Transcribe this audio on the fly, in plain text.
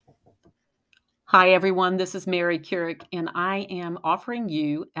Hi, everyone. This is Mary Kurek, and I am offering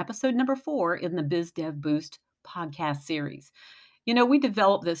you episode number 4 in the BizDev Boost podcast series. We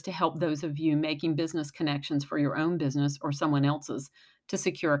developed this to help those of you making business connections for your own business or someone else's to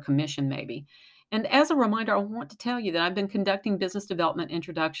secure a commission, maybe. And as a reminder, I want to tell you that I've been conducting business development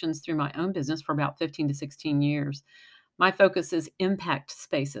introductions through my own business for about 15 to 16 years. My focus is impact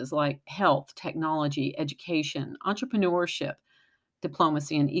spaces like health, technology, education, entrepreneurship,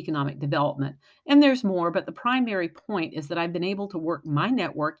 diplomacy, and economic development. And there's more, but the primary point is that I've been able to work my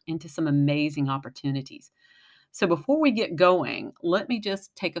network into some amazing opportunities. So before we get going, let me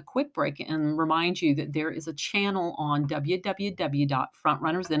just take a quick break and remind you that there is a channel on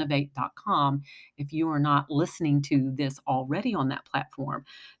www.frontrunnersinnovate.com. If you are not listening to this already on that platform,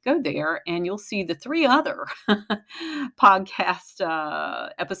 go there and you'll see the 3 other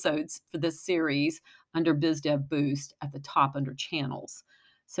podcast episodes for this series under BizDev Boost at the top under channels.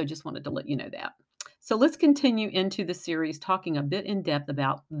 So just wanted to let you know that. So let's continue into the series talking a bit in depth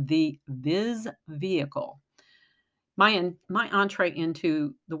about the Viz vehicle. My entree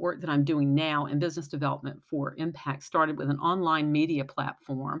into the work that I'm doing now in business development for impact started with an online media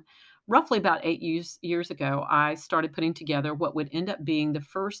platform. Roughly about 8 years ago, I started putting together what would end up being the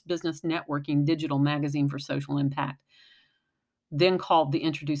first business networking digital magazine for social impact, then called the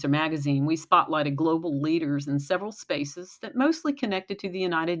Introducer magazine. We spotlighted global leaders in several spaces that mostly connected to the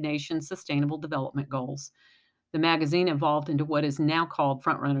United Nations Sustainable Development Goals. The magazine evolved into what is now called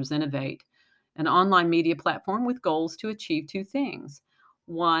Frontrunners Innovate, an online media platform with goals to achieve 2 things.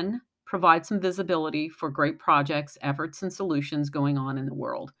 One, provide some visibility for great projects, efforts, and solutions going on in the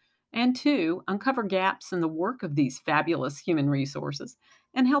world. And 2, uncover gaps in the work of these fabulous human resources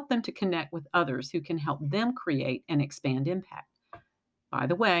and help them to connect with others who can help them create and expand impact. By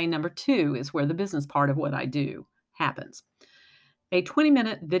the way, number 2 is where the business part of what I do happens. A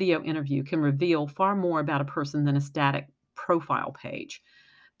 20-minute video interview can reveal far more about a person than a static profile page.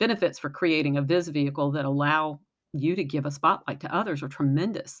 Benefits for creating a Viz vehicle that allow you to give a spotlight to others are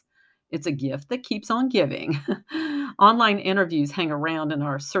tremendous. It's a gift that keeps on giving. Online interviews hang around and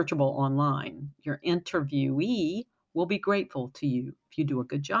are searchable online. Your interviewee will be grateful to you if you do a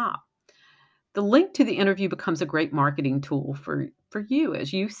good job. The link to the interview becomes a great marketing tool for you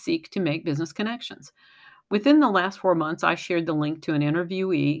as you seek to make business connections. Within the last 4 months, I shared the link to an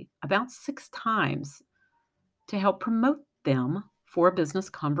interviewee about 6 times to help promote them for a business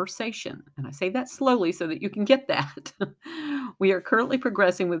conversation. And I say that slowly so that you can get that. We are currently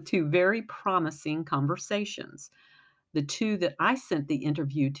progressing with 2 very promising conversations. The 2 that I sent the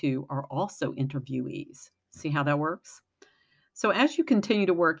interview to are also interviewees. See how that works? So as you continue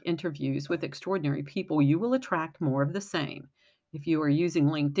to work interviews with extraordinary people, you will attract more of the same. If you are using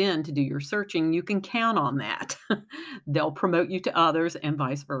LinkedIn to do your searching, you can count on that. They'll promote you to others and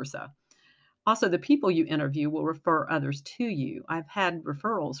vice versa. Also, the people you interview will refer others to you. I've had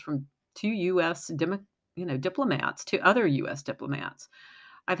referrals from 2 U.S. diplomats to other U.S. diplomats.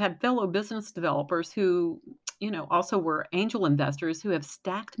 I've had fellow business developers who, also were angel investors who have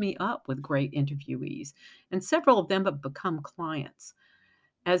stacked me up with great interviewees, and several of them have become clients.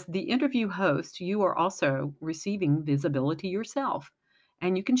 As the interview host, you are also receiving visibility yourself,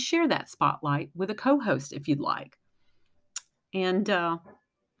 and you can share that spotlight with a co-host if you'd like. And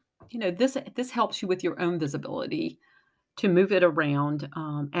this helps you with your own visibility to move it around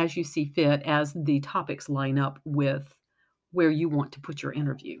as you see fit, as the topics line up with where you want to put your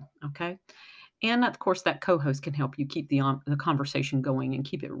interview. Okay, and of course, that co-host can help you keep the conversation going and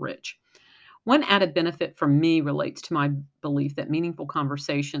keep it rich. One added benefit for me relates to my belief that meaningful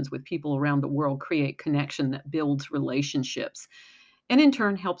conversations with people around the world create connection that builds relationships and in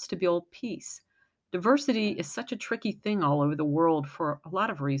turn helps to build peace. Diversity is such a tricky thing all over the world for a lot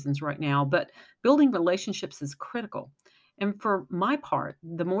of reasons right now, but building relationships is critical. And for my part,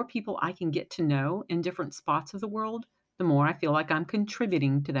 the more people I can get to know in different spots of the world, the more I feel like I'm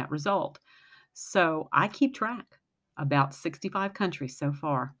contributing to that result. So I keep track, about 65 countries so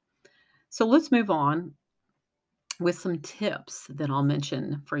far. So let's move on with some tips that I'll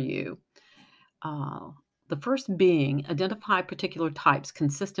mention for you. Uh, the first being identify particular types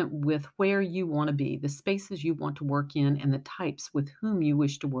consistent with where you want to be, the spaces you want to work in, and the types with whom you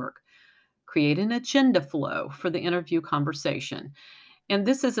wish to work. Create an agenda flow for the interview conversation. And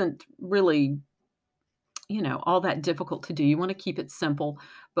this isn't really, all that difficult to do. You want to keep it simple.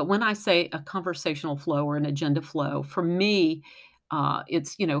 But when I say a conversational flow or an agenda flow, for me,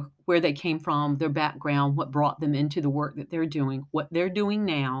 it's, where they came from, their background, what brought them into the work that they're doing, what they're doing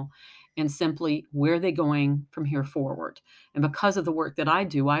now, and simply where they're going from here forward. And because of the work that I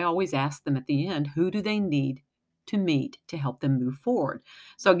do, I always ask them at the end, who do they need to meet to help them move forward.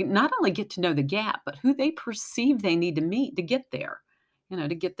 So not only get to know the gap, but who they perceive they need to meet to get there,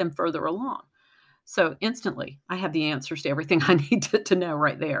 to get them further along. So instantly, I have the answers to everything I need to know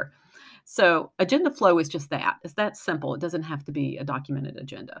right there. So agenda flow is just that. It's that simple. It doesn't have to be a documented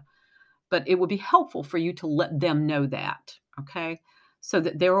agenda, but it would be helpful for you to let them know that, okay? So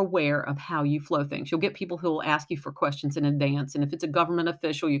that they're aware of how you flow things. You'll get people who will ask you for questions in advance. And if it's a government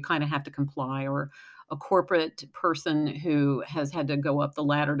official, you kind of have to comply, or a corporate person who has had to go up the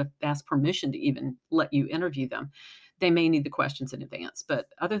ladder to ask permission to even let you interview them. They may need the questions in advance. But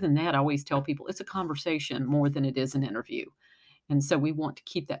other than that, I always tell people it's a conversation more than it is an interview. And so we want to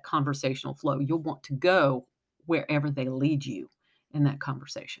keep that conversational flow. You'll want to go wherever they lead you in that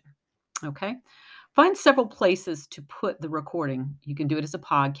conversation. Okay. Find several places to put the recording. You can do it as a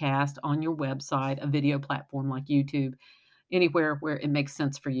podcast, on your website, a video platform like YouTube, anywhere where it makes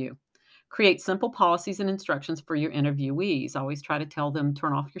sense for you. Create simple policies and instructions for your interviewees. Always try to tell them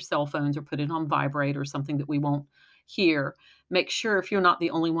turn off your cell phones or put it on vibrate or something that we won't hear. Make sure if you're not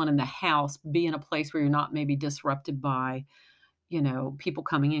the only one in the house, be in a place where you're not maybe disrupted by people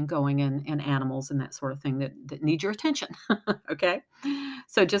coming and going, and animals and that sort of thing that need your attention. Okay.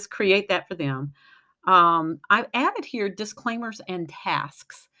 So just create that for them. I've added here disclaimers and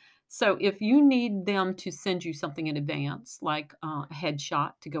tasks. So if you need them to send you something in advance, like a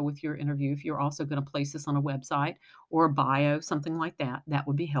headshot to go with your interview, if you're also going to place this on a website or a bio, something like that, that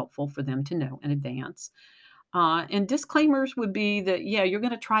would be helpful for them to know in advance. And disclaimers would be that, yeah, you're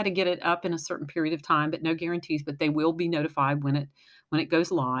going to try to get it up in a certain period of time, but no guarantees, but they will be notified when it goes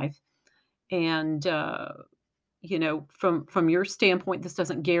live. And, from your standpoint, this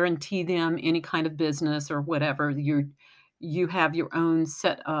doesn't guarantee them any kind of business or whatever. You have your own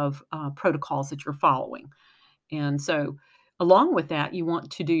set of protocols that you're following. And so along with that, you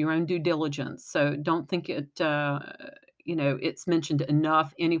want to do your own due diligence. So don't think it's mentioned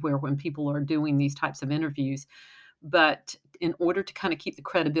enough anywhere when people are doing these types of interviews. But in order to kind of keep the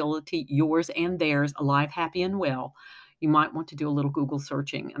credibility, yours and theirs, alive, happy, and well, you might want to do a little Google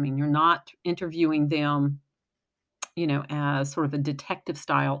searching. I mean, you're not interviewing them, as sort of a detective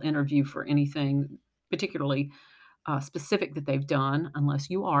style interview for anything particularly specific that they've done,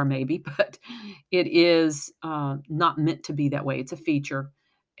 unless you are maybe, but it is not meant to be that way. It's a feature,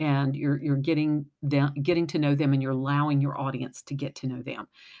 and you're getting to know them, and you're allowing your audience to get to know them.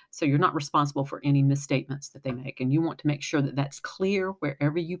 So you're not responsible for any misstatements that they make, and you want to make sure that that's clear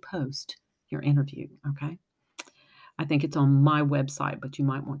wherever you post your interview. Okay. I think it's on my website, but you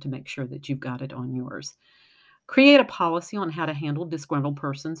might want to make sure that you've got it on yours. Create a policy on how to handle disgruntled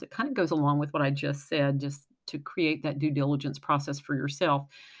persons. It kind of goes along with what I just said, just to create that due diligence process for yourself.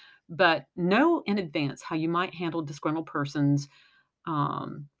 But know in advance how you might handle disgruntled persons.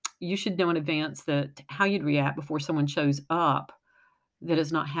 You should know in advance that how you'd react before someone shows up that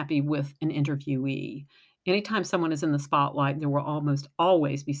is not happy with an interviewee. Anytime someone is in the spotlight, there will almost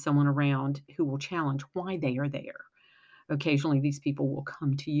always be someone around who will challenge why they are there. Occasionally, these people will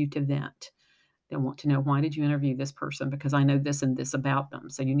come to you to vent. They'll want to know, why did you interview this person? Because I know this and this about them.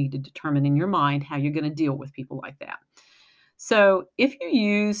 So you need to determine in your mind how you're going to deal with people like that. So if you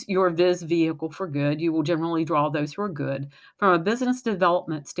use your Viz vehicle for good, you will generally draw those who are good. From a business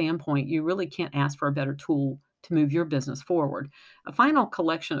development standpoint, you really can't ask for a better tool to move your business forward. A final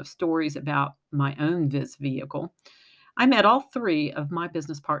collection of stories about my own Viz vehicle. I met all three of my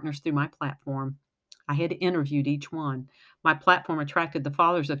business partners through my platform. I had interviewed each one. My platform attracted the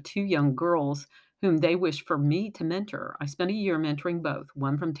fathers of two young girls whom they wished for me to mentor. I spent a year mentoring both,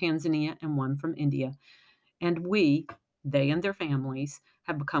 one from Tanzania and one from India. And they and their families,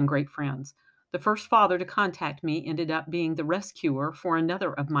 have become great friends. The first father to contact me ended up being the rescuer for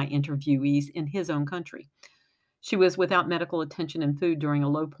another of my interviewees in his own country. She was without medical attention and food during a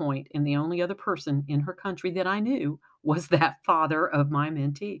low point, and the only other person in her country that I knew was that father of my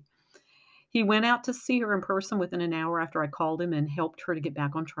mentee. He went out to see her in person within an hour after I called him and helped her to get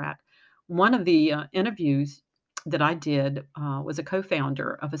back on track. One of the interviews that I did was a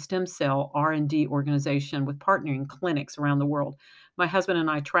co-founder of a stem cell R&D organization with partnering clinics around the world. My husband and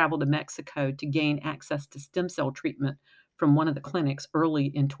I traveled to Mexico to gain access to stem cell treatment from one of the clinics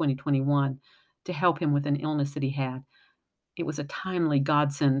early in 2021 to help him with an illness that he had. It was a timely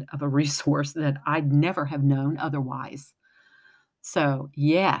godsend of a resource that I'd never have known otherwise. So,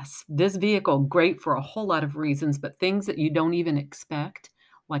 yes, this vehicle, great for a whole lot of reasons, but things that you don't even expect,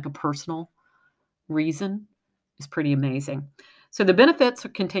 like a personal reason, is pretty amazing. So the benefits are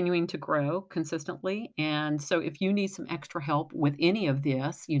continuing to grow consistently. And so if you need some extra help with any of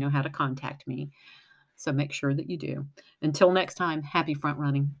this, you know how to contact me. So make sure that you do. Until next time, happy front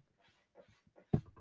running.